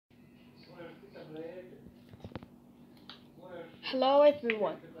Hello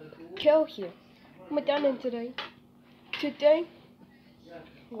everyone, Kel here. I'm done today. Today,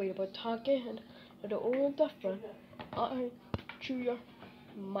 we were talking and all the fun. I choose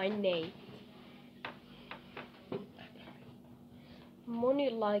my name. Money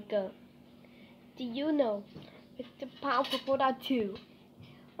like do you know? It's the powerful that too.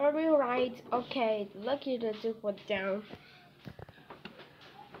 Are we right? Okay, lucky to do put down.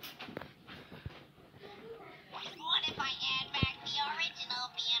 What if I add back the original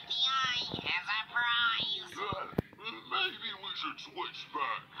BFDI as a prize? Maybe we should switch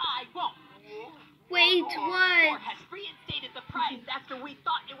back. I won't. Wait, what? Or has reinstated the prize after we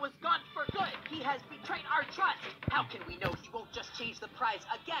thought it was gone for good. He has betrayed our trust. How can we know he won't just change the prize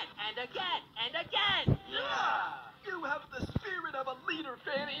again and again and again? Yeah! You have the spirit of a leader,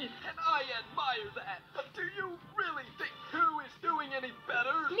 Fanny, and I admire that. But do you really think who is doing any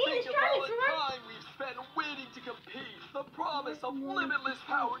better? Think of all the time we've spent waiting to compete. The promise of limitless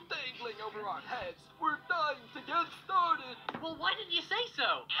power dangling over our heads. We're dying to get started. Well, why didn't you say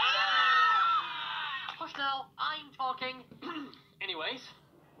so? Hush now, I'm talking. Anyways.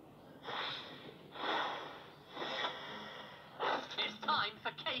 It's time for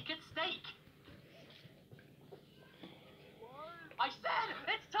cake and steak. I said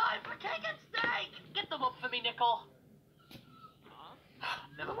it's time for cake and steak! Get them up for me, Nickel.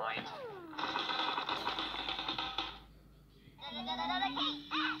 Never mind.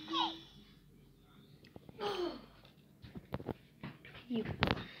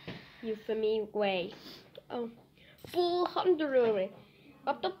 You for me way. 400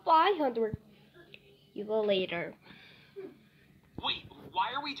 up to 500. You go later. Wait,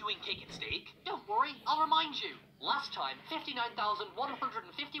 why are we doing cake and steak? Don't worry, I'll remind you. Last time,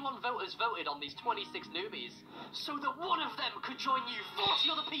 59,151 voters voted on these 26 newbies. So that one of them could join you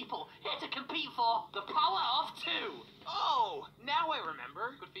 40 other people here to compete for the power of 2. Oh, now I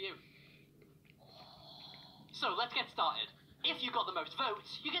remember. Good for you. So let's get started. If you got the most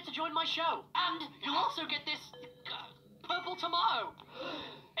votes, you get to join my show. And you'll also get this purple tomato.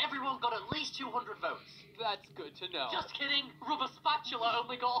 Everyone got at least 200 votes. That's good to know. Just kidding. Rubber Spatula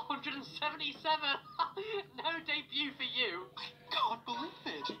only got 177. No debut for you. I can't believe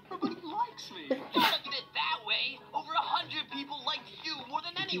it. Everybody likes me. Don't look at it that way. Over 100 people liked you more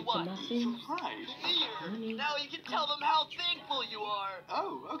than anyone. Right. Here. Now you can tell them how thankful you are.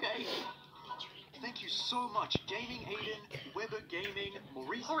 Oh, okay. Thank you so much, Gaming Aiden, Weber Gaming,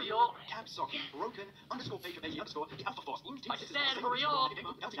 Maurice, Hurry up. Capsocket, Broken, _page of AE _ the Alpha Force. I said hurry up.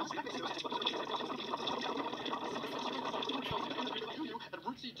 And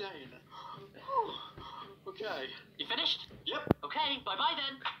Rootsy Dane. Okay. You finished? Yep. Okay, bye-bye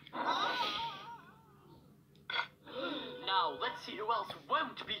then. Now, let's see who else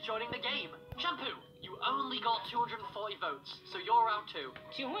won't be joining the game. Shampoo, you only got 240 votes, so you're out too.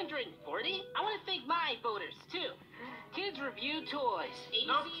 240? I want to thank my voters, too. Kids Review Toys,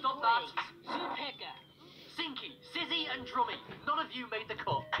 Nope, Easy stop Blaze, that. Zoopeka. Sinky, Sizzy, and Drummy, none of you made the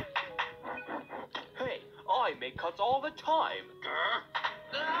cut. Hey, I make cuts all the time.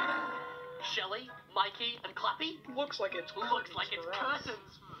 Shelly, Mikey, and Clappy? Looks like it's Looks like it's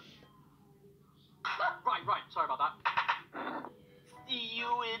curtains. Right, sorry about that. See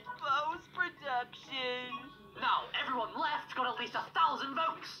you in post-production. Now, everyone left got at least 1,000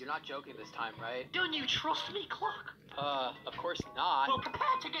 votes. You're not joking this time, right? Don't you trust me, Clock? Of course not. Well,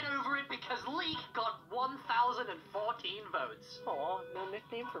 prepare to get over it because Leak got 1,014 votes. Aw, no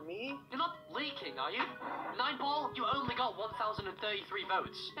nickname for me? You're not leaking, are you? Nineball, you only got 1,033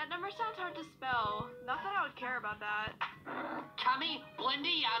 votes. That number sounds hard to spell. Not that I would care about that. Cammy,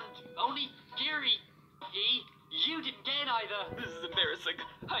 Blendy, and only Geary, you didn't get either. This is embarrassing.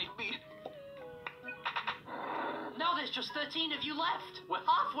 Hide me. Now there's just 13 of you left. We're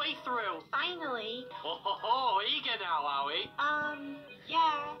halfway through. Finally. Oh, eager now, are we?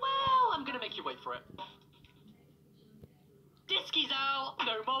 Yeah. Well, I'm gonna make you wait for it. Disky's out.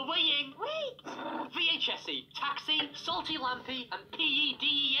 No more waiting. Wait. VHSE, Taxi, Salty Lampy, and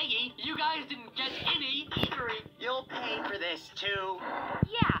PEDEAE. You guys didn't get any either. You'll pay for this, too.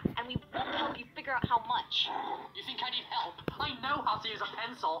 Yeah, and we won't help you figure out how much. You think I need help? I know how to use a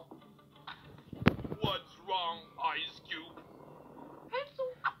pencil. What's wrong, Ice Cube?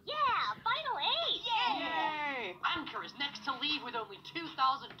 Pencil? Yeah, final 8. Yay! Anchor is next to leave with only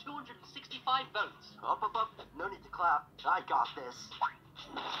 2,265 votes. Up. No need to clap. I got this.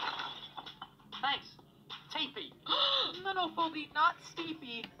 Thanks. Tapey. No, Phobie, not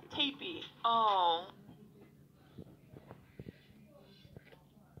Steepy. Tapey. Oh.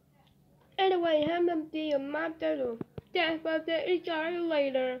 Anyway, I'm the map. That's what they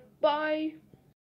later. Bye.